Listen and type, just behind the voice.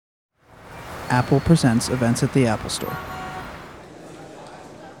Apple Presents events at the Apple Store.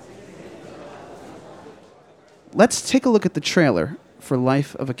 Let's take a look at the trailer for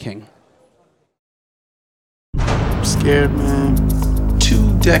Life of a King. I'm scared, man.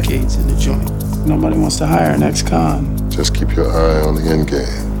 2 decades in the joint. Nobody wants to hire an ex-con. Just keep your eye on the end game.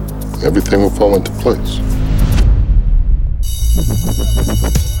 Everything will fall into place.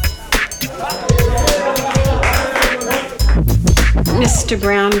 Mr.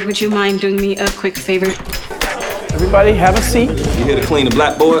 Brown, would you mind doing me a quick favor? Everybody, have a seat. You here to clean the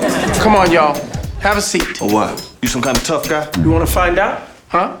blackboard? Come on, y'all. Have a seat. Or what? You some kind of tough guy? You want to find out?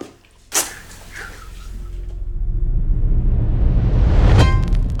 Huh?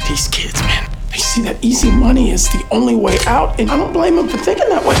 These kids, man. They see that easy money is the only way out, and I don't blame them for thinking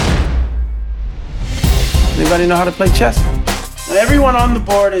that way. Anybody know how to play chess? Now, everyone on the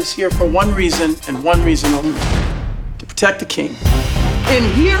board is here for one reason, and one reason only. To protect the king. In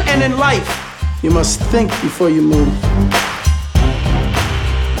here and in life, you must think before you move.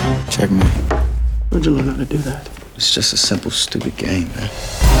 Checkmate. Where'd you learn how to do that? It's just a simple, stupid game, man.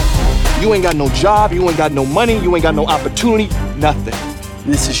 You ain't got no job, you ain't got no money, you ain't got no opportunity, nothing.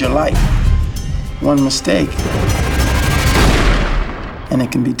 This is your life. One mistake, and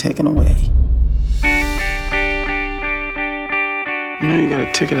it can be taken away. You know you got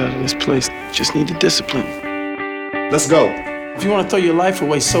a ticket out of this place. Just need the discipline. Let's go. If you want to throw your life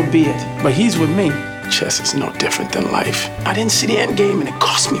away, so be it. But he's with me. Chess is no different than life. I didn't see the end game, and it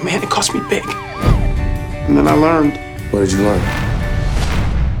cost me, man. It cost me big. And then I learned. What did you learn?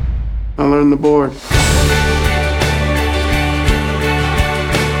 I learned the board.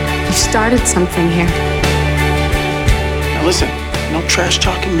 You started something here. Now listen, no trash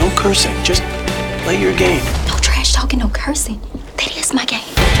talking, no cursing. Just play your game. No trash talking, no cursing. That is my game.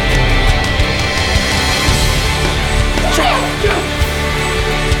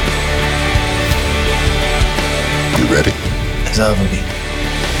 You ready? As I will be.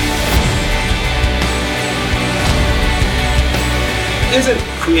 Isn't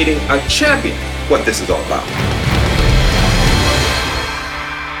creating a champion what this is all about?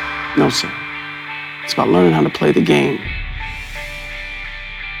 No, sir. It's about learning how to play the game.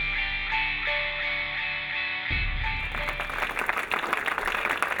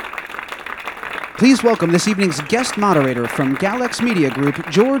 Please welcome this evening's guest moderator from Galax Media Group,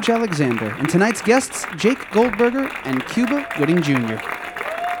 George Alexander, and tonight's guests, Jake Goldberger and Cuba Gooding Jr.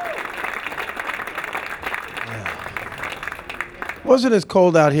 Wasn't as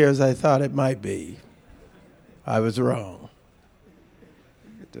cold out here as I thought it might be. I was wrong.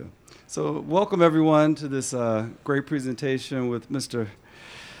 So welcome everyone to this great presentation with Mr.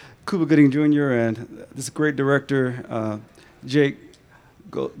 Cuba Gooding Jr. and this great director, Jake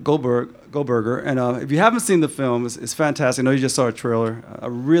Goldberger. And if you haven't seen the film, it's fantastic. I know you just saw a trailer.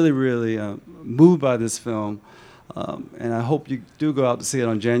 I'm really, really moved by this film. And I hope you do go out to see it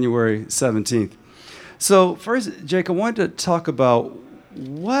on January 17th. So first, Jake, I wanted to talk about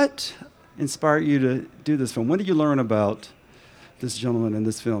what inspired you to do this film. When did you learn about this gentleman in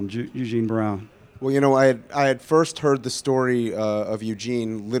this film, Eugene Brown? Well, you know, I had first heard the story of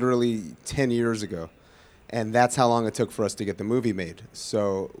Eugene literally 10 years ago, and that's how long it took for us to get the movie made.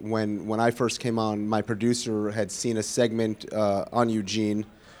 So when I first came on, my producer had seen a segment on Eugene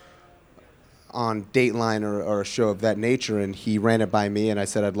on Dateline or a show of that nature, and he ran it by me, and I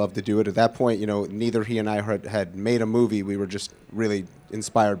said I'd love to do it. At that point, you know, neither he and I had made a movie. We were just really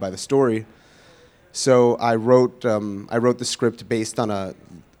inspired by the story. So I wrote the script based on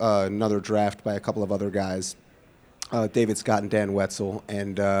another draft by a couple of other guys, David Scott and Dan Wetzel,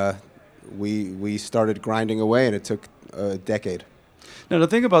 and we started grinding away, and it took a decade. Now, the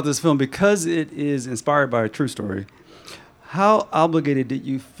thing about this film, because it is inspired by a true story, how obligated did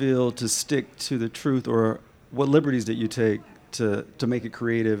you feel to stick to the truth, or what liberties did you take to make it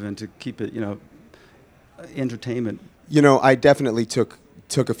creative and to keep it, you know, entertainment? You know, I definitely took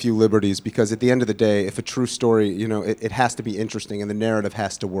a few liberties, because at the end of the day, if a true story, you know, it has to be interesting, and the narrative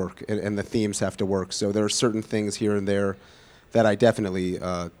has to work, and the themes have to work. So there are certain things here and there that I definitely,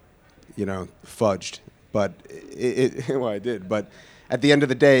 you know, fudged. But well, I did. But at the end of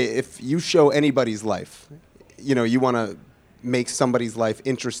the day, if you show anybody's life, you know, you want to make somebody's life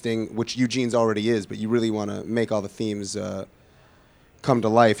interesting, which Eugene's already is, but you really want to make all the themes come to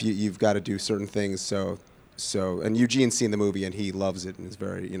life, you've got to do certain things. So, and Eugene's seen the movie, and he loves it, and is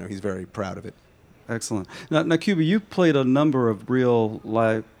very, you know, he's very proud of it. Excellent. Now, Cuba, you played a number of real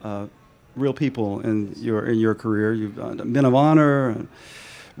life, real people in your career. You've done Men of Honor, and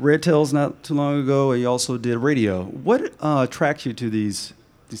Red Tails not too long ago, and you also did radio. What attracts you to these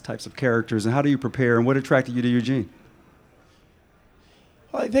types of characters, and how do you prepare, and what attracted you to Eugene?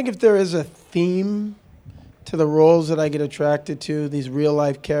 Well, I think if there is a theme to the roles that I get attracted to, these real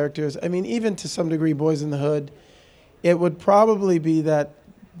life characters, I mean, even to some degree, Boys in the Hood, it would probably be that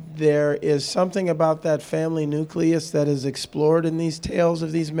there is something about that family nucleus that is explored in these tales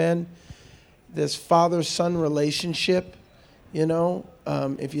of these men. This father-son relationship, you know,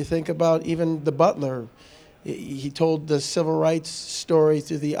 if you think about even the butler, he told the civil rights story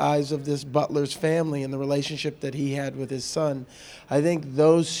through the eyes of this butler's family and the relationship that he had with his son. I think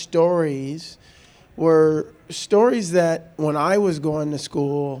those stories were stories that when I was going to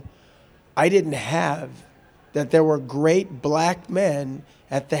school, I didn't have, that there were great black men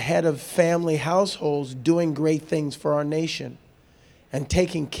at the head of family households doing great things for our nation and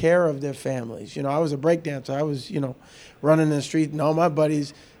taking care of their families. You know, I was a breakdancer. I was, you know, running in the street, and all my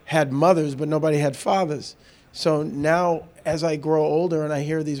buddies had mothers, but nobody had fathers. So now, as I grow older and I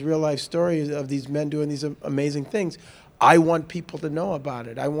hear these real life stories of these men doing these amazing things, I want people to know about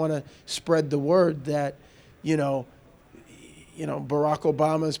it. I want to spread the word that, you know, Barack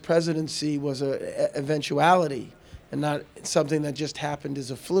Obama's presidency was a eventuality and not something that just happened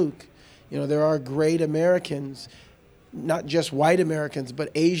as a fluke. You know, there are great Americans, not just white Americans, but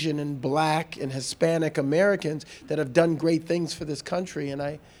Asian and black and Hispanic Americans that have done great things for this country.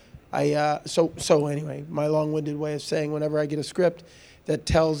 And so anyway, my long-winded way of saying, whenever I get a script that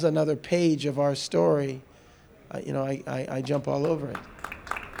tells another page of our story, I jump all over it.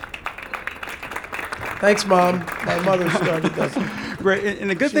 Thanks, Mom. My mother started this. Great, and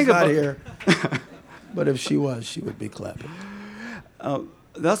the good She's thing not about here, but if she was, she would be clapping.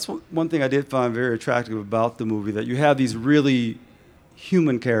 That's one thing I did find very attractive about the movie, that you have these really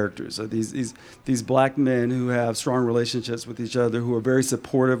human characters, these black men who have strong relationships with each other, who are very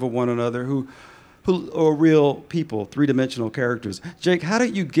supportive of one another, who are real people, three-dimensional characters. Jake, how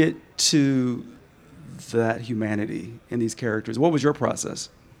did you get to that humanity in these characters? What was your process?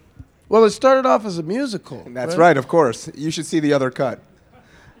 Well, it started off as a musical. That's right, of course. You should see the other cut.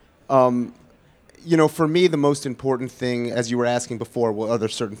 You know, for me, the most important thing, as you were asking before, are there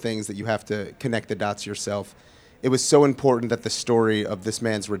certain things that you have to connect the dots yourself? It was so important that the story of this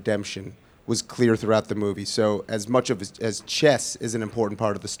man's redemption was clear throughout the movie. So as much of as chess is an important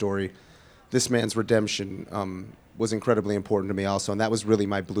part of the story, this man's redemption was incredibly important to me also, and that was really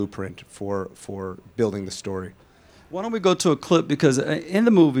my blueprint for building the story. Why don't we go to a clip, because in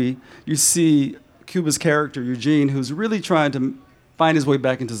the movie you see Cuba's character, Eugene, who's really trying to find his way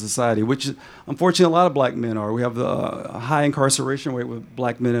back into society, which unfortunately a lot of black men are. We have the high incarceration rate with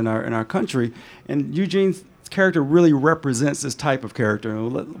black men in our country, and Eugene's character really represents this type of character.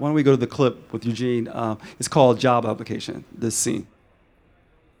 Why don't we go to the clip with Eugene? It's called Job Application, this scene.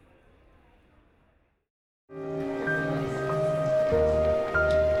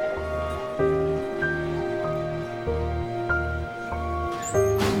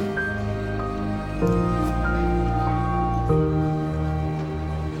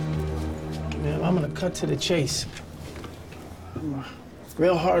 I'm going to cut to the chase. I'm a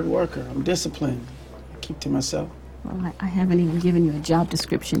real hard worker. I'm disciplined. I keep to myself. Well, I haven't even given you a job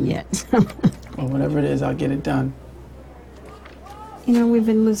description yet. Well, whatever it is, I'll get it done. You know, we've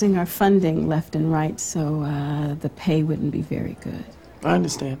been losing our funding left and right, so the pay wouldn't be very good. I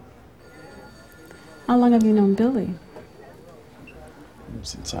understand. How long have you known Billy?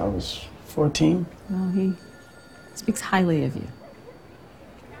 Since I was 14. Well, he speaks highly of you.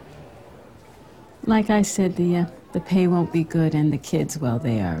 Like I said, the pay won't be good, and the kids, well,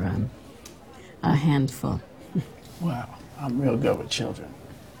 they are a handful. Wow, I'm real good with children.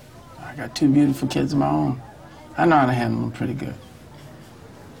 I got 2 beautiful kids of my own. I know how to handle them pretty good.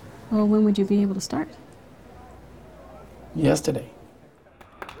 Well, when would you be able to start? Yesterday.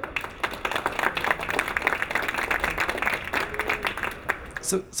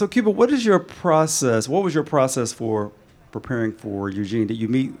 So Cuba, what is your process? What was your process for preparing for Eugene? Did you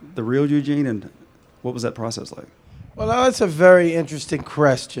meet the real Eugene, and what was that process like? Well, now that's a very interesting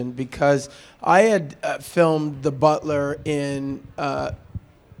question, because I had filmed The Butler in, where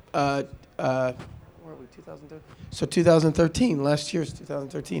are we, 2013? So 2013, last year's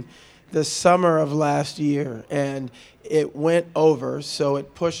 2013, the summer of last year, and it went over, so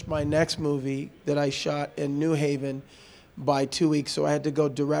it pushed my next movie that I shot in New Haven by 2 weeks, so I had to go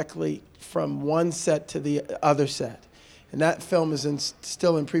directly from one set to the other set. And that film is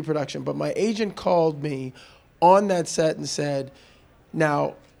still in pre-production, but my agent called me on that set and said,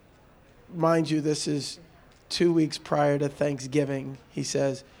 now, mind you, this is 2 weeks prior to Thanksgiving. He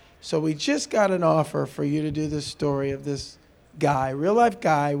says, so we just got an offer for you to do this story of this guy, real life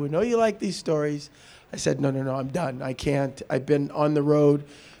guy. We know you like these stories. I said, no, I'm done. I can't. I've been on the road.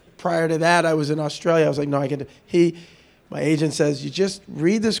 Prior to that, I was in Australia. I was like, no, I can't. My agent says, you just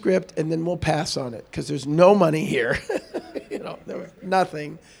read the script and then we'll pass on it because there's no money here. There was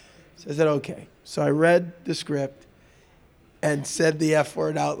nothing. So I said, okay. So I read the script and said the F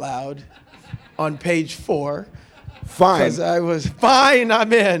word out loud on page 4. Fine. Because I was, fine,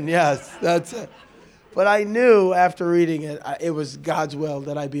 I'm in. Yes, that's it. But I knew after reading it, it was God's will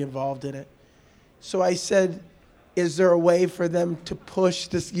that I be involved in it. So I said, is there a way for them to push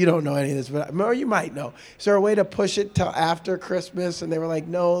this? You don't know any of this, but or you might know. Is there a way to push it till after Christmas? And they were like,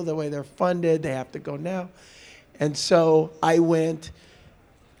 no, the way they're funded, they have to go now. And so I went,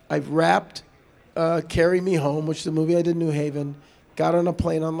 I wrapped Carry Me Home, which is the movie I did in New Haven, got on a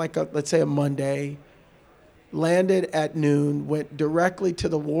plane on let's say a Monday, landed at noon, went directly to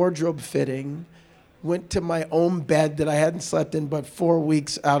the wardrobe fitting, went to my own bed that I hadn't slept in but 4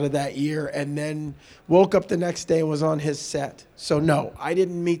 weeks out of that year, and then woke up the next day and was on his set. So no, I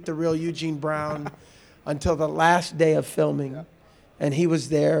didn't meet the real Eugene Brown until the last day of filming. And he was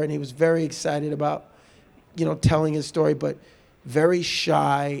there, and he was very excited about, telling his story, but very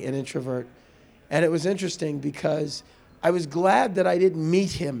shy and introvert. And it was interesting because I was glad that I didn't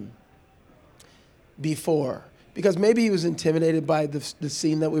meet him before, because maybe he was intimidated by the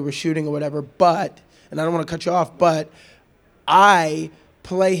scene that we were shooting or whatever, and I don't want to cut you off, but I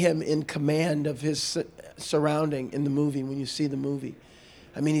play him in command of his surrounding in the movie when you see the movie.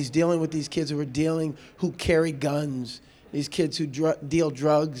 I mean, he's dealing with these kids who carry guns, these kids who deal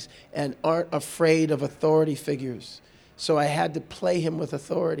drugs and aren't afraid of authority figures. So I had to play him with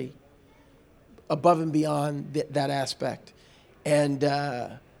authority above and beyond that aspect. And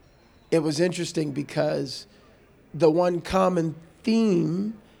it was interesting because the one common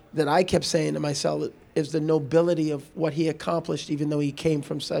theme that I kept saying to myself is the nobility of what he accomplished, even though he came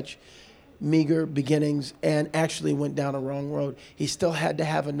from such meager beginnings and actually went down a wrong road. He still had to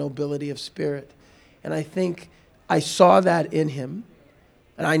have a nobility of spirit. And I think I saw that in him.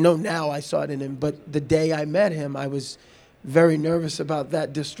 And I know now I saw it in him. But the day I met him, I was very nervous about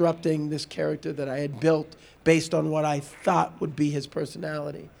that disrupting this character that I had built based on what I thought would be his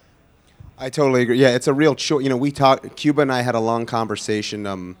personality. I totally agree. Yeah, it's a real choice. We talked, Cuba and I had a long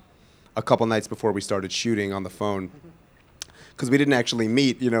conversation a couple nights before we started shooting on the phone, because we didn't actually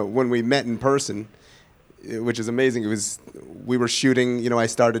meet, when we met in person, which is amazing. We were shooting, I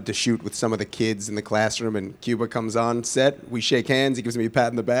started to shoot with some of the kids in the classroom, and Cuba comes on set, we shake hands, he gives me a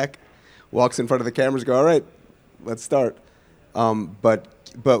pat in the back, walks in front of the cameras, go, all right, let's start. But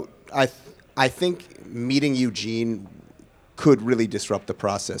I think meeting Eugene could really disrupt the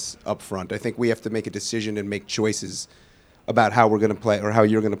process up front. I think we have to make a decision and make choices about how we're going to play, or how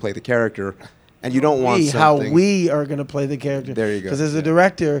you're going to play the character. And you don't want something... How we are going to play the character. There you go. Because as a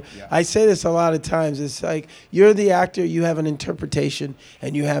director, I say this a lot of times, it's like, you're the actor, you have an interpretation,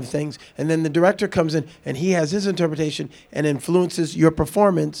 and you have things, and then the director comes in, and he has his interpretation, and influences your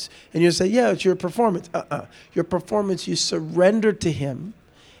performance, and you say, yeah, it's your performance. Your performance, you surrender to him,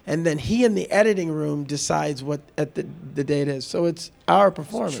 and then he in the editing room decides what at the date is. So it's our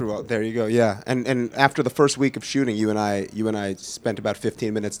performance. True. There you go. Yeah. And after the first week of shooting, you and I spent about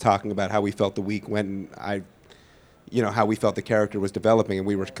 15 minutes talking about how we felt the week went, and how we felt the character was developing, and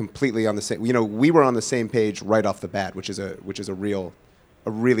we were completely on the same. We were on the same page right off the bat, which is a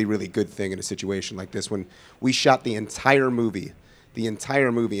really, really good thing in a situation like this. When we shot the entire movie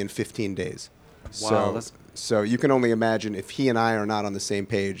in 15 days. Wow. So you can only imagine if he and I are not on the same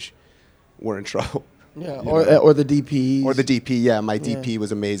page, we're in trouble. Yeah, or the DP. Or the DP, yeah. My DP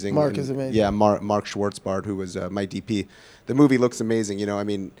was amazing. Mark is amazing. Yeah, Mark Schwartzbard, who was my DP. The movie looks amazing.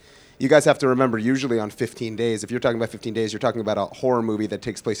 You guys have to remember, usually on 15 days, if you're talking about 15 days, you're talking about a horror movie that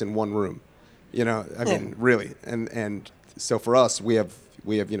takes place in one room. Really. And so for us, we have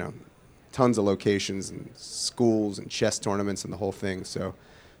tons of locations and schools and chess tournaments and the whole thing. So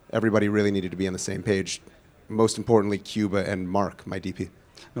everybody really needed to be on the same page. Most importantly, Cuba and Mark, my DP.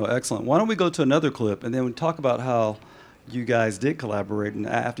 Oh, excellent. Why don't we go to another clip, and then we talk about how you guys did collaborate. And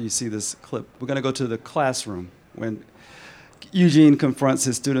after you see this clip, we're going to go to the classroom when Eugene confronts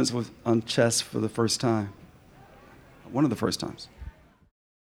his students on chess for the first time. One of the first times.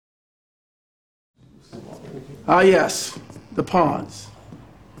 Ah, yes, the pawns.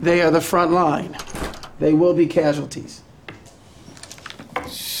 They are the front line. They will be casualties.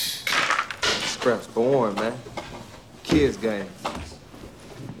 Scrap's boring, man. Kids game.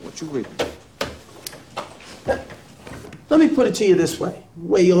 What you reading? Let me put it to you this way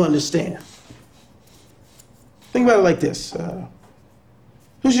you'll understand. Think about it like this.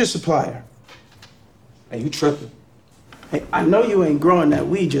 Who's your supplier? Hey, you tripping? Hey, I know you ain't growing that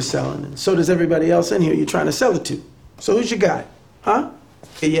weed you're selling, and so does everybody else in here you're trying to sell it to. So who's your guy? Huh?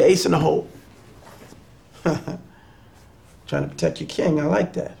 You're your ace in the hole. Trying to protect your king. I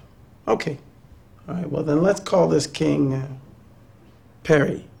like that. Okay. All right, well, then let's call this King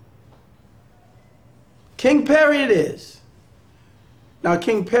Perry. King Perry it is. Now,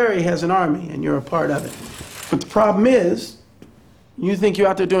 King Perry has an army, and you're a part of it. But the problem is, you think you're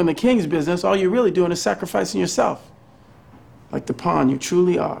out there doing the king's business, all you're really doing is sacrificing yourself. Like the pawn you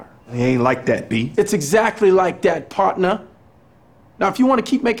truly are. It ain't like that, B. It's exactly like that, partner. Now, if you want to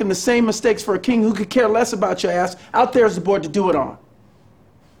keep making the same mistakes for a king who could care less about your ass, out there's the board to do it on.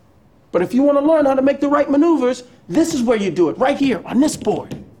 But if you want to learn how to make the right maneuvers, this is where you do it, right here, on this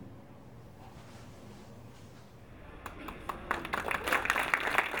board.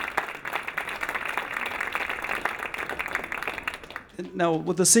 Now,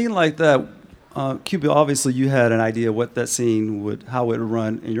 with a scene like that, Cuba, obviously you had an idea what that scene how it would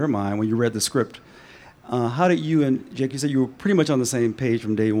run in your mind when you read the script. How did you and Jake, you said you were pretty much on the same page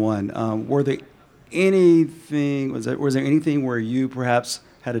from day one. Was there anything where you perhaps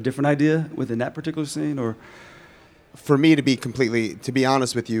had a different idea within that particular scene, or? For me, to be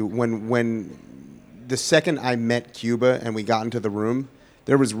honest with you, when the second I met Cuba and we got into the room,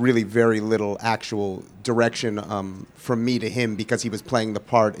 there was really very little actual direction from me to him because he was playing the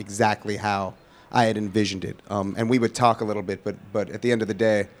part exactly how I had envisioned it. And we would talk a little bit, but at the end of the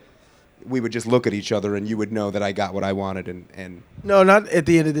day, we would just look at each other and you would know that I got what I wanted. And No, not at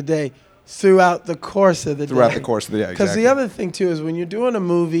the end of the day. Throughout the course of the day. Throughout the course of the day, Because exactly. the other thing, too, is when you're doing a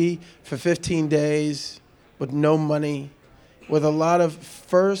movie for 15 days with no money, with a lot of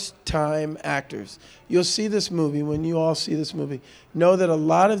first-time actors, you'll see this movie, when you all see this movie, know that a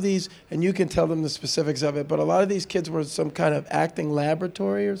lot of these, and you can tell them the specifics of it, but a lot of these kids were in some kind of acting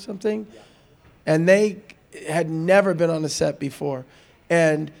laboratory or something, and they had never been on a set before.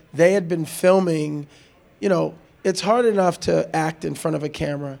 And they had been filming, you know, it's hard enough to act in front of a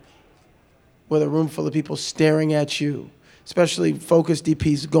camera with a room full of people staring at you, especially focus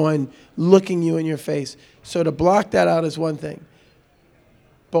DPs looking you in your face. So to block that out is one thing.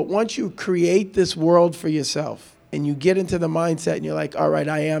 But once you create this world for yourself and you get into the mindset and you're like, all right,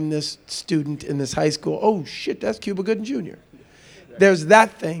 I am this student in this high school. Oh, shit, that's Cuba Gooding Jr. There's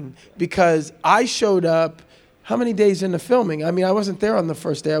that thing because I showed up how many days into filming? I mean, I wasn't there on the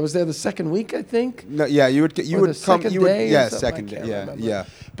first day. I was there the second week, I think. No, yeah, you would come. Yeah, second day. Yeah, remember. yeah.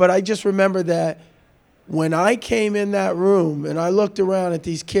 But I just remember that when I came in that room and I looked around at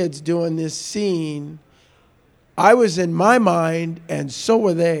these kids doing this scene, I was in my mind, and so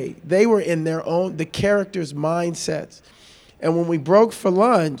were they. They were in the characters' mindsets. And when we broke for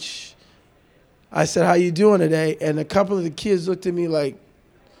lunch, I said, "How you doing today?" And a couple of the kids looked at me like,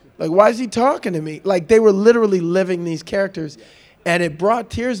 why is he talking to me? Like, they were literally living these characters. And it brought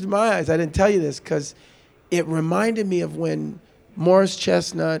tears to my eyes. I didn't tell you this because it reminded me of when Morris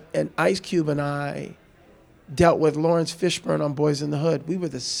Chestnut and Ice Cube and I dealt with Lawrence Fishburne on Boys in the Hood. We were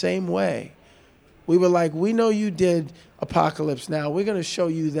the same way. We were like, we know you did Apocalypse Now. We're going to show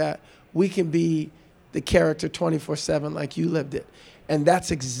you that we can be the character 24/7 like you lived it. And that's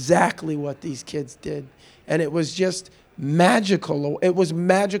exactly what these kids did. And it was just magical. It was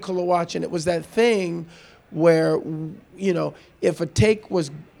magical to watch. And it was that thing where, you know, if a take was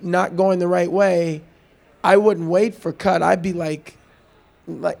not going the right way, I wouldn't wait for cut. I'd be like,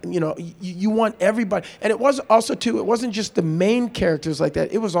 you know, you want everybody. And it was also, too, it wasn't just the main characters like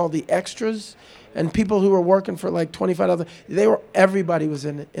that. It was all the extras and people who were working for like $25. Everybody was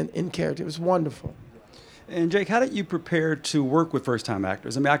in character. It was wonderful. And Jake, how did you prepare to work with first-time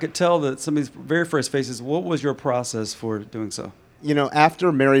actors? I mean, I could tell that some of these very first faces. What was your process for doing so? You know,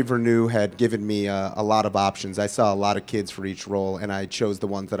 after Mary Vernew had given me a lot of options, I saw a lot of kids for each role, and I chose the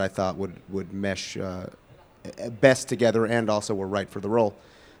ones that I thought would mesh best together and also were right for the role.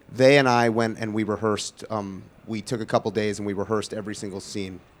 They and I went and we rehearsed. We took a couple days and we rehearsed every single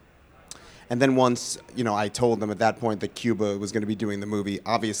scene. And then once, you know, I told them at that point that Cuba was going to be doing the movie.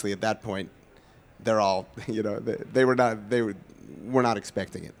 Obviously, at that point, they're all, you know, they were not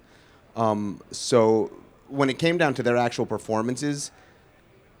expecting it. So when it came down to their actual performances,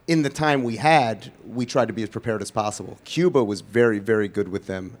 in the time we had, we tried to be as prepared as possible. Cuba was very, very good with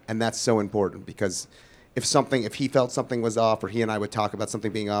them, and that's so important because if he felt something was off, or he and I would talk about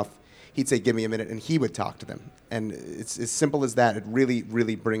something being off, he'd say, "Give me a minute," and he would talk to them. And it's as simple as that. It really,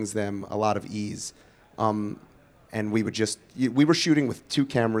 really brings them a lot of ease. And we were shooting with 2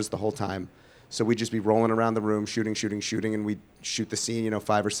 cameras the whole time. So we'd just be rolling around the room, shooting, and we'd shoot the scene, you know,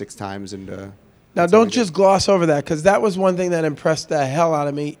 5 or 6 times. And now, don't just gloss over that, because that was one thing that impressed the hell out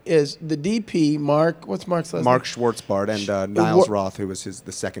of me. Is the DP Mark? What's Mark's last name? Mark Schwartzbart and Niles Roth, who was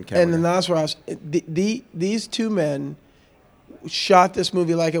the second camera. And the Niles Roth. These 2 men shot this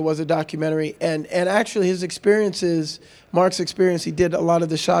movie like it was a documentary. And actually his experiences, Mark's experience, he did a lot of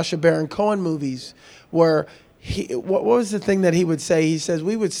the Sacha Baron Cohen movies where what was the thing that he would say? He says,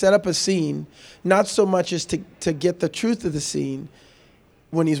 we would set up a scene, not so much as to get the truth of the scene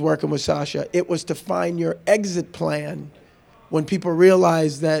when he's working with Sacha. It was to find your exit plan when people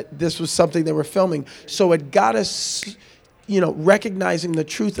realized that this was something they were filming. So it got us, recognizing the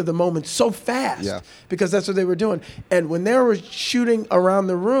truth of the moment so fast because that's what they were doing. And when they were shooting around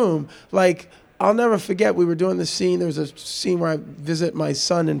the room, like, I'll never forget, we were doing the scene. There was a scene where I visit my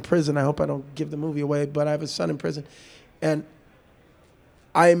son in prison. I hope I don't give the movie away, but I have a son in prison. And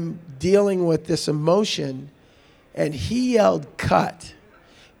I'm dealing with this emotion, and he yelled, "Cut."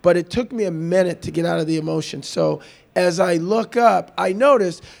 But it took me a minute to get out of the emotion. So as I look up, I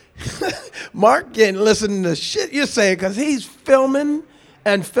noticed Mark getting listening to shit you're saying because he's filming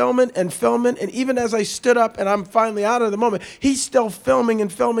and filming and filming. And even as I stood up and I'm finally out of the moment, he's still filming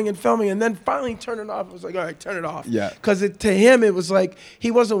and filming and filming. And then finally turning it off. I was like, all right, turn it off. Yeah. Because to him, it was like he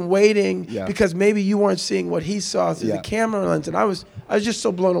wasn't waiting because maybe you weren't seeing what he saw through the camera lens. And I was just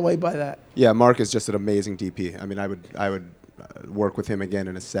so blown away by that. Yeah, Mark is just an amazing DP. I mean, I would work with him again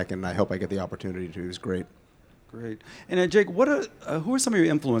in a second. I hope I get the opportunity to. He was great. Great. And Jake, who are some of your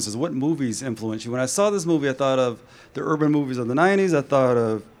influences? What movies influenced you? When I saw this movie, I thought of the urban movies of the 90s. I thought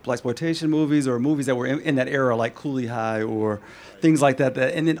of blaxploitation movies or movies that were in that era, like Coolie High or things like that.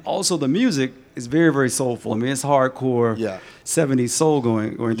 And then also the music is very, very soulful. I mean, it's hardcore 70s soul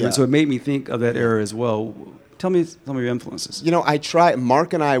going through it. So it made me think of that era as well. Tell me some of your influences.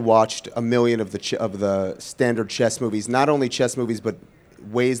 Mark and I watched a million of the standard chess movies, not only chess movies, but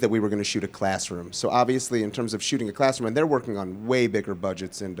ways that we were going to shoot a classroom. So obviously, in terms of shooting a classroom, and they're working on way bigger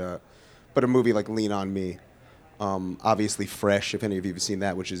budgets, but a movie like Lean on Me, obviously Fresh, if any of you have seen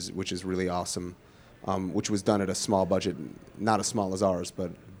that, which is really awesome, which was done at a small budget, not as small as ours,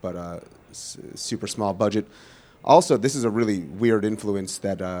 but super small budget. Also, this is a really weird influence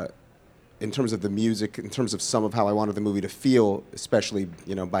that, in terms of the music, in terms of some of how I wanted the movie to feel, especially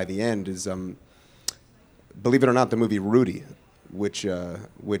by the end, is believe it or not, the movie Rudy, which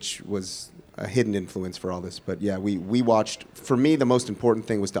was a hidden influence for all this. But yeah, we watched. For me, the most important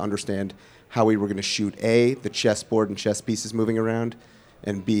thing was to understand how we were going to shoot A, the chessboard and chess pieces moving around,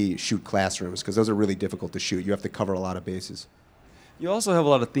 and B, shoot classrooms, because those are really difficult to shoot. You have to cover a lot of bases. You also have a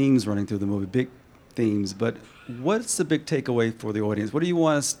lot of themes running through the movie, big themes. But what's the big takeaway for the audience? What do you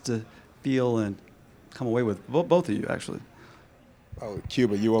want us to feel and come away with? Both of you, actually. Oh,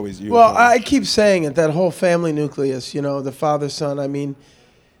 Cuba, you always. Well, I keep saying it, that whole family nucleus, the father, son. I mean,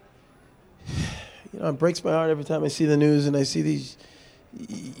 it breaks my heart every time I see the news and I see these,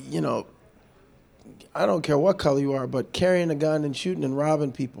 I don't care what color you are, but carrying a gun and shooting and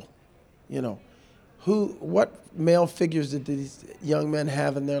robbing people, what male figures did these young men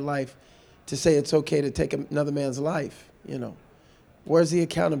have in their life to say it's okay to take another man's life, Where's the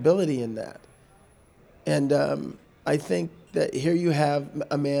accountability in that? And I think that here you have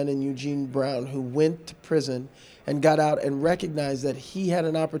a man in Eugene Brown who went to prison and got out and recognized that he had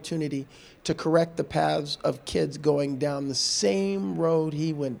an opportunity to correct the paths of kids going down the same road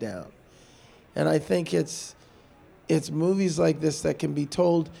he went down. And I think it's movies like this that can be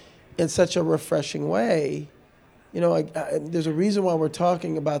told in such a refreshing way. There's a reason why we're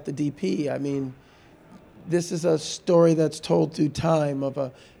talking about the DP. I mean, this is a story that's told through time of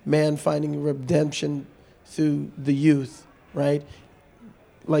a man finding redemption through the youth. Right?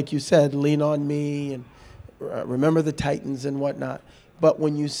 Like you said, Lean on Me and Remember the Titans and whatnot. But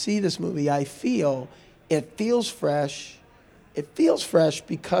when you see this movie, I feel it feels fresh. It feels fresh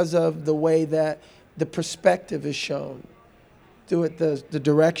because of the way that the perspective is shown through it, the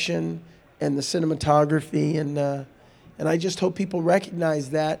direction and the cinematography. And I just hope people recognize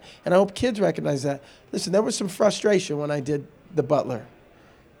that. And I hope kids recognize that. Listen, there was some frustration when I did The Butler.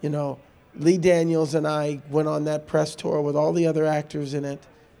 Lee Daniels and I went on that press tour with all the other actors in it,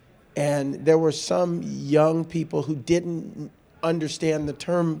 and there were some young people who didn't understand the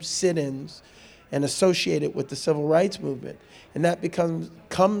term sit-ins and associate it with the civil rights movement. And that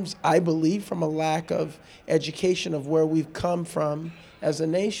comes, I believe, from a lack of education of where we've come from as a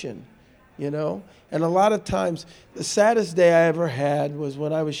nation, And a lot of times, the saddest day I ever had was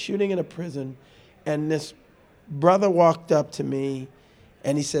when I was shooting in a prison, and this brother walked up to me,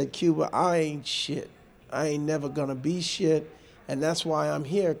 and he said, "Cuba, I ain't shit. I ain't never gonna be shit. And that's why I'm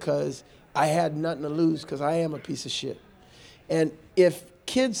here, because I had nothing to lose, because I am a piece of shit." And if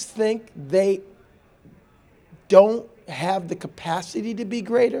kids think they don't have the capacity to be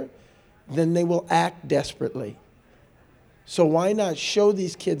greater, then they will act desperately. So why not show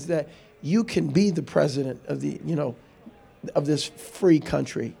these kids that you can be the president of the, of this free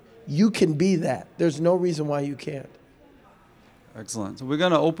country. You can be that. There's no reason why you can't. Excellent. So we're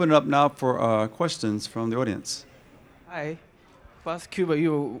going to open it up now for questions from the audience. Hi. First, Cuba,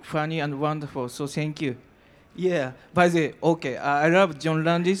 you're funny and wonderful, so thank you. Yeah. By the way, okay, I love John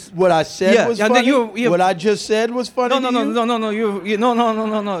Landis. What I said was funny? What I just said was funny No. to you?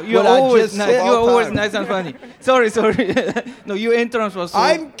 No. You're What I always just nice. said You're all always time. nice and funny. Sorry. No, your entrance was so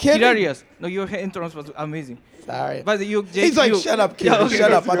I'm kidding. hilarious. No, your entrance was amazing. Sorry. But you, Jake, He's like, you, shut up, kid. Yeah, okay,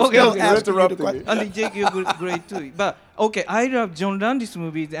 Shut up. I'm okay, still okay. asking you the question. And then Jake, you're great too. But okay, I love John Landis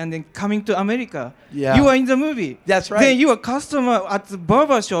movies, and then Coming to America. Yeah. You are in the movie. That's right. Then you are a customer at the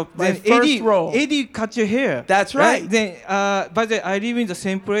barber shop. My Then first role. Eddie cut your hair. That's right. Then, by the way, I live in the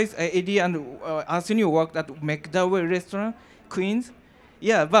same place. Eddie and Arsenio worked at McDowell restaurant, Queens.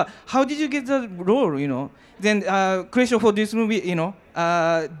 Yeah, but how did you get the role? You know. Then creation for this movie. You know.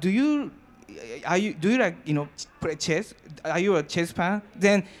 Do you like play chess? Are you a chess fan?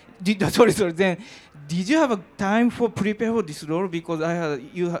 Then sorry. Then did you have a time for prepare for this role? Because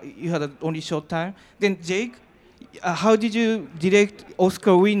you had only short time. Then Jake, how did you direct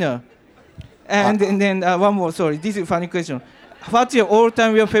Oscar winner? And then one more. Sorry, this is a funny question. What's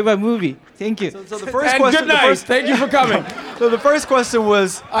your favorite movie? Thank you. So the first And question. good night. Thank you for coming. So the first question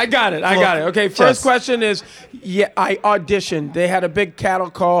was. I got it. Okay, first Chess. question is, yeah, I auditioned. They had a big cattle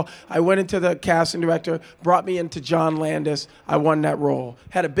call. I went into the casting director, brought me into John Landis. I won that role.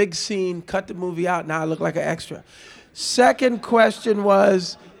 Had a big scene, cut the movie out. Now I look like an extra. Second question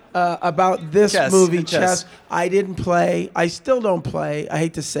was about this movie, Chess. I didn't play. I still don't play. I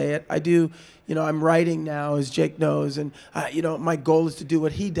hate to say it. I do. I'm writing now, as Jake knows, and my goal is to do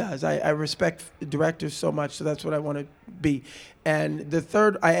what he does. I respect directors so much, so that's what I want to be. And the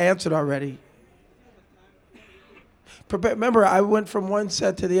third, I answered already. Remember, I went from one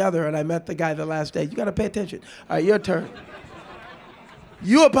set to the other, and I met the guy the last day. You got to pay attention. All right, your turn.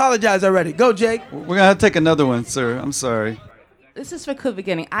 You apologize already. Go, Jake. We're going to have to take another one, sir. I'm sorry. This is for Good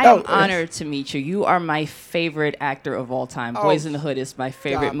Beginning. I am honored to meet you. You are my favorite actor of all time. Boys in the Hood is my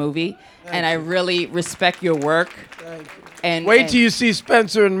favorite movie. And I really respect your work. Thank you. And Wait till you see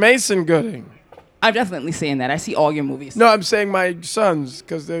Spencer and Mason Gooding. I'm definitely saying that. I see all your movies. No, I'm saying my sons,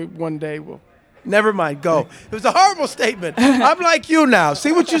 because they one day will. Never mind. Go. It was a horrible statement. I'm like you now.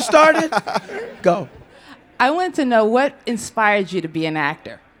 See what you started? Go. I wanted to know what inspired you to be an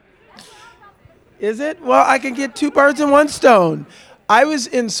actor. Is it? Well, I can get two birds in one stone. I was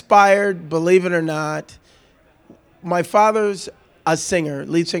inspired, believe it or not. My father's a singer,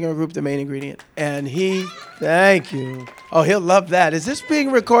 lead singer of group The Main Ingredient. And thank you. Oh, he'll love that. Is this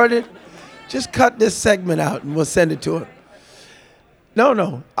being recorded? Just cut this segment out and we'll send it to him.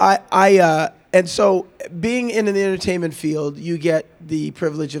 No. And so being in the entertainment field, you get the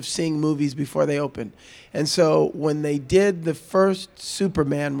privilege of seeing movies before they open. And so when they did the first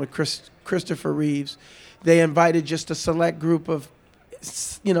Superman with Christopher Reeves, they invited just a select group of,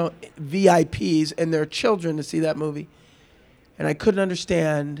 VIPs and their children to see that movie. And I couldn't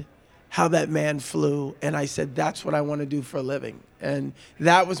understand how that man flew. And I said, that's what I want to do for a living. And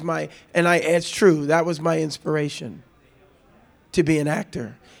that was it's true, that was my inspiration to be an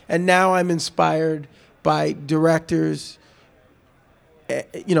actor. And now I'm inspired by directors,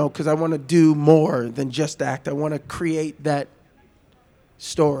 because I want to do more than just act. I want to create that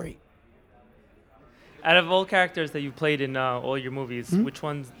story. Out of all characters that you've played in all your movies, which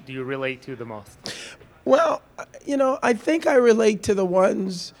ones do you relate to the most? Well, I think I relate to the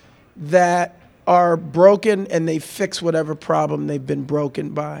ones that are broken and they fix whatever problem they've been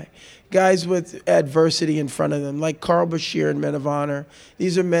broken by. Guys with adversity in front of them, like Carl Bashir in Men of Honor.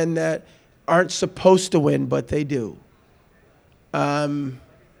 These are men that aren't supposed to win, but they do. I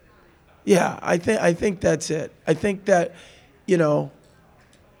think that's it. I think that,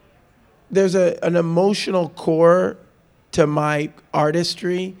 there's an emotional core to my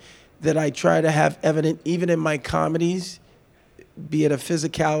artistry that I try to have evident even in my comedies, be it a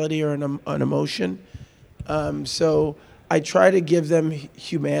physicality or an emotion. So I try to give them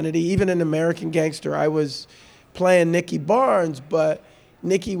humanity. Even in American Gangster, I was playing Nicky Barnes, but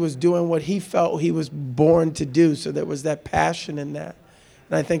Nicky was doing what he felt he was born to do. So there was that passion in that.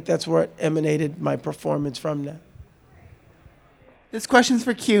 And I think that's where it emanated my performance from that. This question's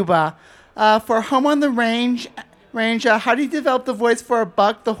for Cuba. For Home on the Range, how do you develop the voice for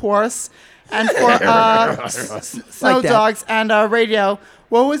Buck the horse? And for Snow Like that. Dogs and Radio,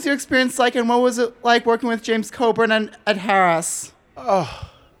 what was your experience like, and what was it like working with James Coburn and Ed Harris?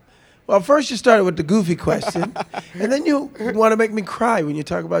 Oh, well, first you started with the goofy question, and then you want to make me cry when you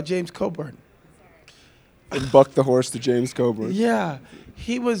talk about James Coburn. And Buck the Horse to James Coburn. Yeah,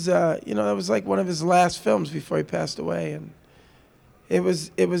 he was. That was like one of his last films before he passed away, and it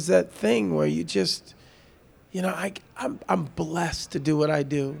was that thing where you just, I'm blessed to do what I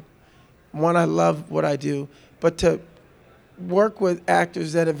do. One, I love what I do, but to work with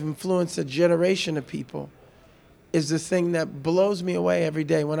actors that have influenced a generation of people is the thing that blows me away every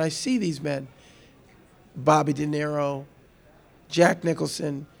day when I see these men, Bobby De Niro, Jack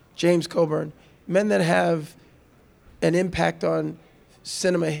Nicholson, James Coburn, men that have an impact on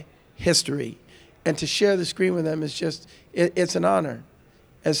cinema history, and to share the screen with them is just, it's an honor.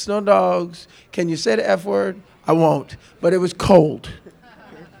 As Snow Dogs, can you say the F word? I won't, but it was cold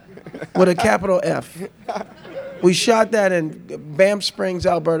with a capital F. We shot that in Banff Springs,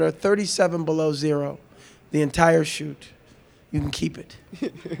 Alberta, 37 below zero, the entire shoot. You can keep it.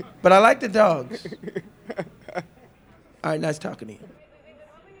 But I like the dogs. All right, nice talking to you.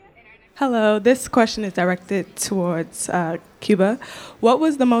 Hello, this question is directed towards Cuba. What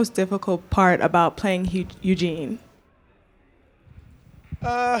was the most difficult part about playing Eugene?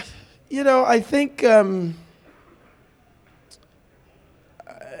 I think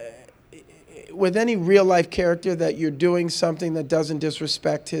with any real life character that you're doing something that doesn't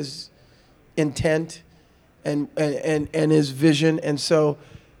disrespect his intent and his vision. And so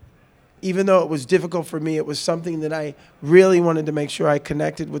even though it was difficult for me, it was something that I really wanted to make sure I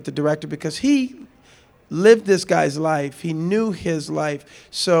connected with the director because he lived this guy's life. He knew his life.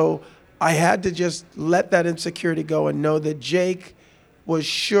 So I had to just let that insecurity go and know that Jake was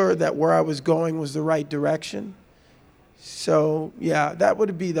sure that where I was going was the right direction. So, yeah, that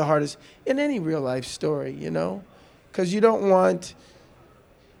would be the hardest in any real life story, because you don't want,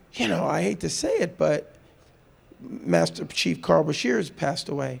 I hate to say it, but Master Chief Carl Bashir has passed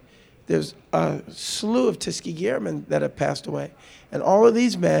away. There's a slew of Tuskegee Airmen that have passed away. And all of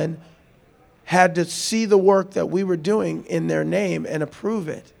these men had to see the work that we were doing in their name and approve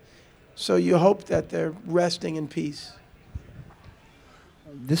it. So you hope that they're resting in peace.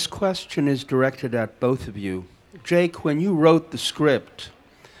 This question is directed at both of you. Jake, when you wrote the script,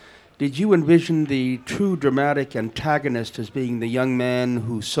 did you envision the true dramatic antagonist as being the young man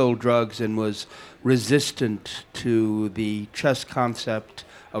who sold drugs and was resistant to the chess concept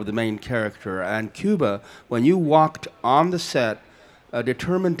of the main character? And Cuba, when you walked on the set,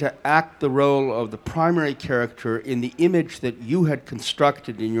 determined to act the role of the primary character in the image that you had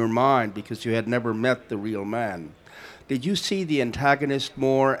constructed in your mind because you had never met the real man, did you see the antagonist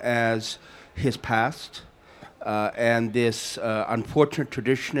more as his past and this unfortunate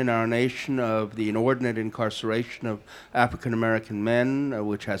tradition in our nation of the inordinate incarceration of African American men,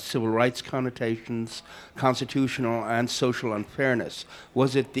 which has civil rights connotations, constitutional and social unfairness?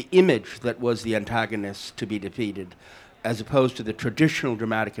 Was it the image that was the antagonist to be defeated, as opposed to the traditional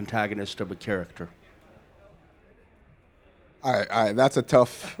dramatic antagonist of a character? All right, that's a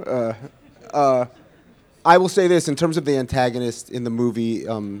tough... I will say this, in terms of the antagonist in the movie,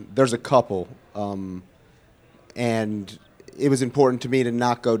 there's a couple. And it was important to me to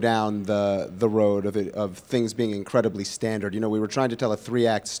not go down the road of things being incredibly standard. We were trying to tell a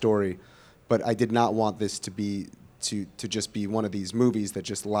 3-act story, but I did not want this to be to just be one of these movies that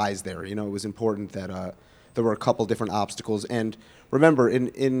just lies there. It was important that there were a couple different obstacles. And remember,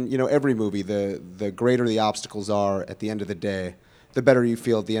 in every movie, the greater the obstacles are at the end of the day, the better you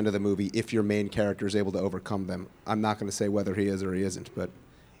feel at the end of the movie if your main character is able to overcome them. I'm not going to say whether he is or he isn't, but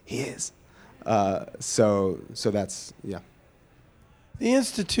he is. So that's, yeah. The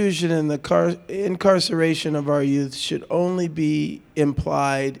institution and the incarceration of our youth should only be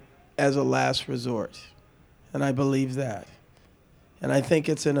implied as a last resort. And I believe that. And I think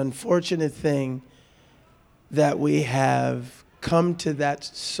it's an unfortunate thing that we have come to that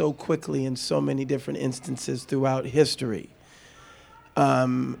so quickly in so many different instances throughout history.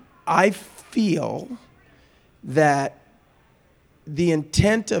 I feel that the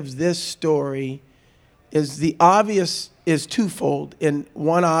intent of this story is twofold in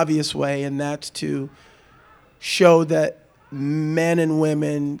one obvious way, and that's to show that men and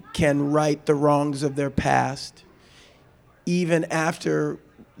women can right the wrongs of their past, even after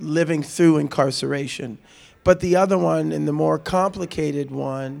living through incarceration. But the other one, and the more complicated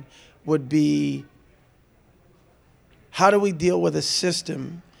one, would be how do we deal with a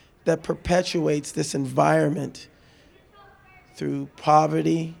system that perpetuates this environment through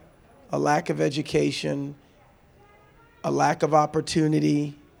poverty, a lack of education, a lack of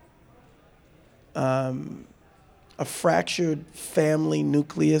opportunity, a fractured family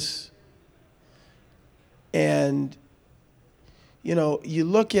nucleus. And, you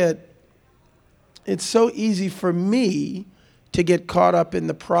look at, it's so easy for me to get caught up in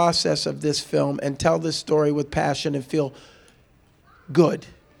the process of this film and tell this story with passion and feel good.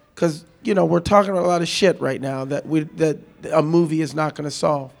 Because, you know, we're talking about a lot of shit right now that a movie is not going to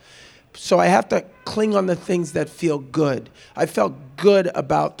solve. So I have to cling on the things that feel good. I felt good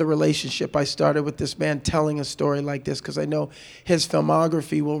about the relationship I started with this man telling a story like this, because I know his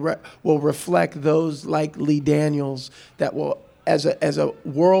filmography will reflect those like Lee Daniels that will, as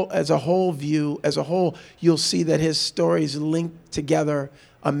a whole view, you'll see that his stories link together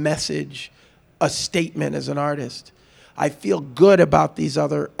a message, a statement as an artist. I feel good about these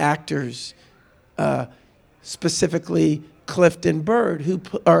other actors, specifically Clifton Bird,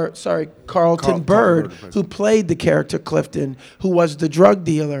 Carlton Bird, who played the character Clifton, who was the drug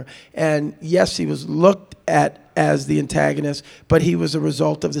dealer. And yes, he was looked at as the antagonist, but he was a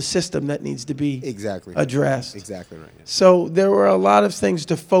result of the system that needs to be addressed. Exactly right. Yeah. So there were a lot of things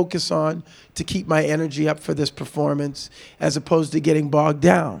to focus on to keep my energy up for this performance, as opposed to getting bogged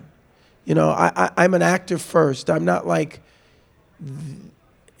down. You know, I'm an actor first. I'm not like,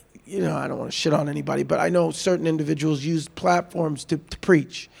 you know, I don't want to shit on anybody, but I know certain individuals use platforms to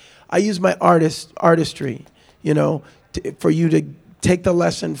preach. I use my artistry, you know, for you to take the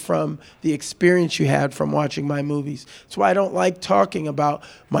lesson from the experience you had from watching my movies. That's why I don't like talking about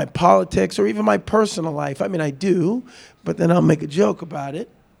my politics or even my personal life. I mean, I do, but then I'll make a joke about it,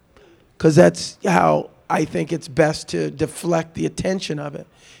 because that's how I think it's best to deflect the attention of it.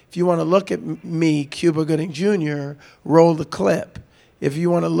 If you want to look at me, Cuba Gooding Jr., roll the clip. If you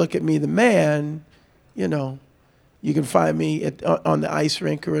want to look at me, the man, you know, you can find me on the ice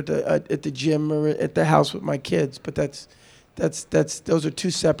rink or at the gym or at the house with my kids. But those are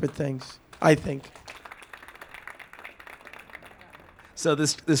two separate things, I think. So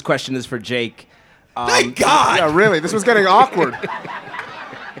this question is for Jake. Thank God! Yeah, really, this was getting awkward.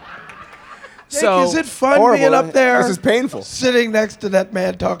 Jake, is it fun being up there? This is painful. Sitting next to that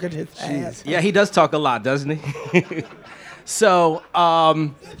man talking his ass. Yeah, he does talk a lot, doesn't he? So,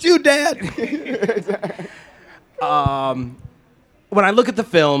 you, Dad. When I look at the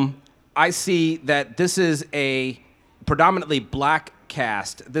film, I see that this is a predominantly black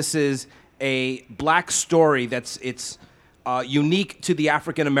cast. This is a black story that's unique to the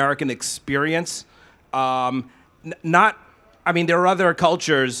African American experience. I mean, there are other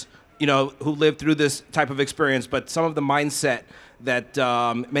cultures, you know, who live through this type of experience, but some of the mindset that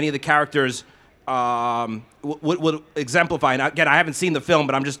many of the characters would exemplify. And again, I haven't seen the film,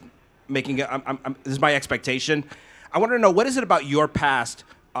 but I'm just making it. This is my expectation. I want to know, what is it about your past,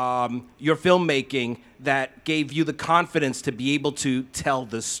 your filmmaking, that gave you the confidence to be able to tell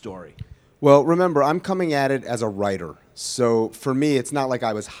this story? Well, remember, I'm coming at it as a writer. So for me, it's not like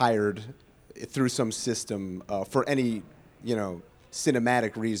I was hired through some system for any, you know,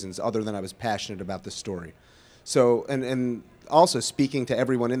 cinematic reasons other than I was passionate about the story. So, and also speaking to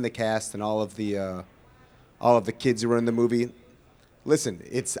everyone in the cast and all of the kids who were in the movie, listen,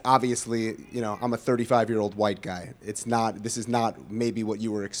 it's obviously, you know, I'm a 35-year-old white guy. This is not maybe what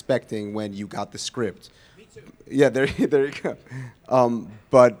you were expecting when you got the script. Me too. Yeah, there you go.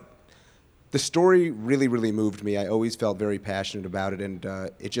 But the story really, really moved me. I always felt very passionate about it, and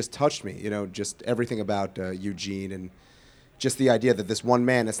it just touched me, you know, just everything about Eugene, and just the idea that this one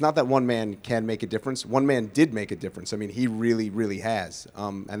man, it's not that one man can make a difference. One man did make a difference. I mean, he really, really has.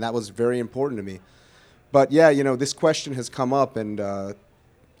 And that was very important to me. But yeah, you know, this question has come up, and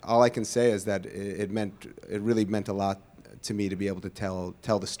all I can say is that it really meant a lot to me to be able to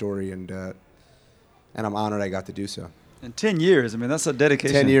tell the story, and I'm honored I got to do so. In 10 years, I mean, that's a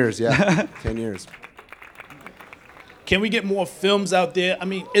dedication. 10 years, yeah. 10 years. Can we get more films out there? I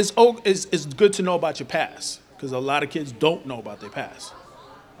mean, it's good to know about your past, because a lot of kids don't know about their past.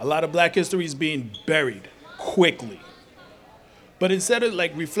 A lot of black history is being buried quickly. But instead of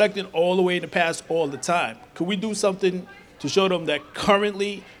like reflecting all the way in the past all the time, could we do something to show them that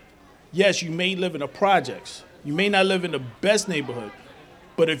currently, yes, you may live in the projects, you may not live in the best neighborhood,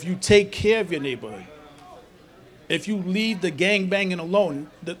 but if you take care of your neighborhood, if you leave the gangbanging alone,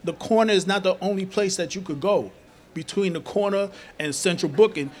 the corner is not the only place that you could go. Between the corner and Central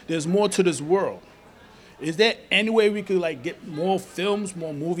Booking, there's more to this world. Is there any way we could like get more films,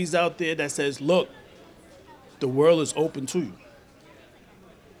 more movies out there that says, look, the world is open to you?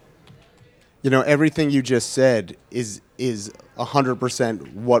 You know, everything you just said is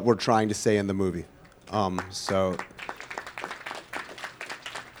 100% what we're trying to say in the movie. From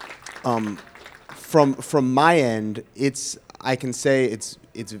my end, I can say it's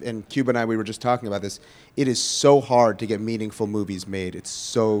and Cuba and I, we were just talking about this. It is so hard to get meaningful movies made. It's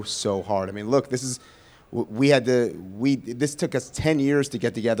so hard. I mean, look, This took us 10 years to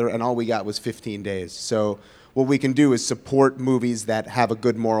get together, and all we got was 15 days. So what we can do is support movies that have a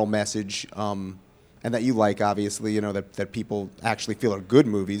good moral message, and that you like, obviously, that people actually feel are good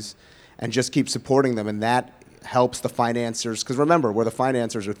movies, and just keep supporting them. And that helps the financiers, because remember, where the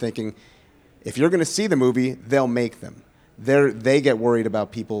financiers are thinking, if you're going to see the movie, they'll make them. They get worried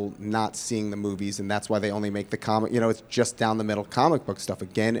about people not seeing the movies, and that's why they only make the comic. It's just down the middle comic book stuff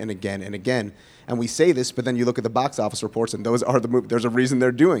again and again and again. And we say this, but then you look at the box office reports, and those are the movies. There's a reason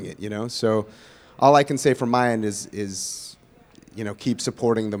they're doing it. So all I can say from my end is keep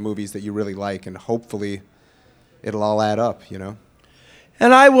supporting the movies that you really like, and hopefully it'll all add up.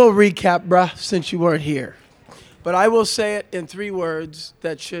 And I will recap, bruh, since you weren't here. But I will say it in 3 words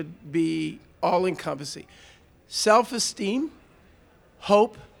that should be all-encompassing. Self-esteem,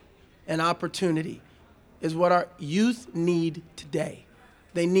 hope, and opportunity is what our youth need today.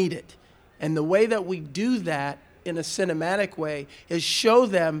 They need it. And the way that we do that in a cinematic way is show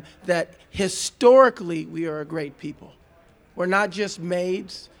them that historically we are a great people. We're not just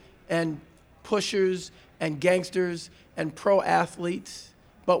maids and pushers and gangsters and pro athletes,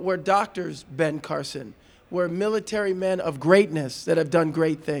 but we're doctors, Ben Carson. We're military men of greatness that have done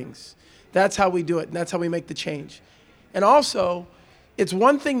great things. That's how we do it, and that's how we make the change. And also, it's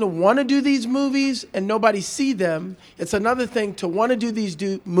one thing to want to do these movies and nobody see them. It's another thing to want to do these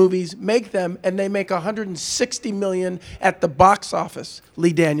movies, make them, and they make $160 million at the box office.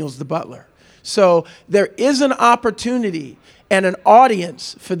 Lee Daniels, The Butler. So there is an opportunity and an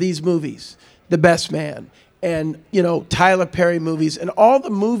audience for these movies. The Best Man, and Tyler Perry movies, and all the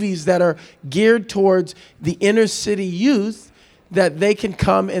movies that are geared towards the inner city youth that they can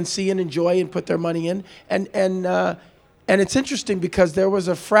come and see and enjoy and put their money in. And it's interesting because there was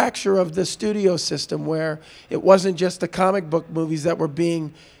a fracture of the studio system where it wasn't just the comic book movies that were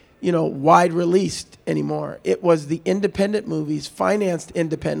being, wide released anymore. It was the independent movies, financed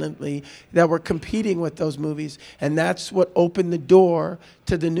independently, that were competing with those movies. And that's what opened the door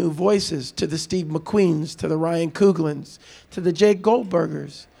to the new voices, to the Steve McQueens, to the Ryan Cooglins, to the Jake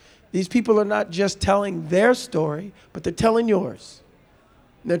Goldbergers. These people are not just telling their story, but they're telling yours.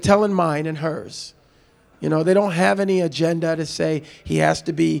 They're telling mine and hers. They don't have any agenda to say he has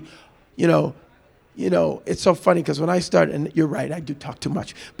to be, it's so funny because when I started, and you're right, I do talk too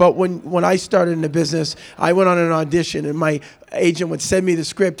much, but when I started in the business, I went on an audition and my agent would send me the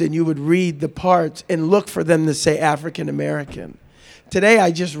script and you would read the parts and look for them to say African American. Today,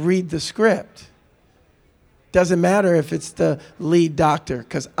 I just read the script. Doesn't matter if it's the lead doctor,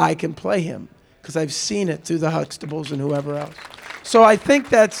 because I can play him, because I've seen it through the Huxtables and whoever else. So I think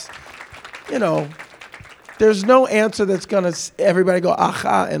that's, there's no answer that's going to everybody go,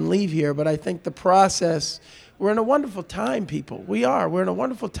 aha, and leave here. But I think the process, we're in a wonderful time, people. We are. We're in a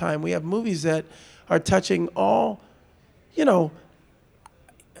wonderful time. We have movies that are touching all, 12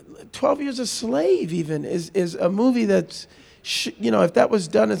 Years a Slave even is a movie that's, if that was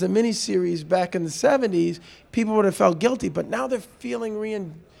done as a miniseries back in the 70s, people would have felt guilty. But now they're feeling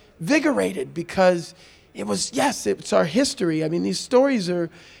reinvigorated because it's our history. I mean, these stories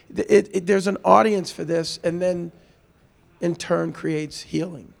are, there's an audience for this, and then in turn creates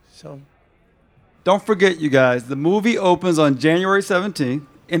healing. So, don't forget, you guys, the movie opens on January 17th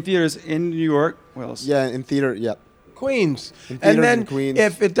in theaters in New York. Where else? Yeah, in theater, yep. Queens. And then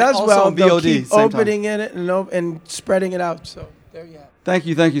if it does well, they'll keep opening in it and spreading it out. So there you have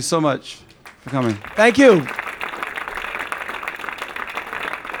it. Thank you so much for coming. Thank you.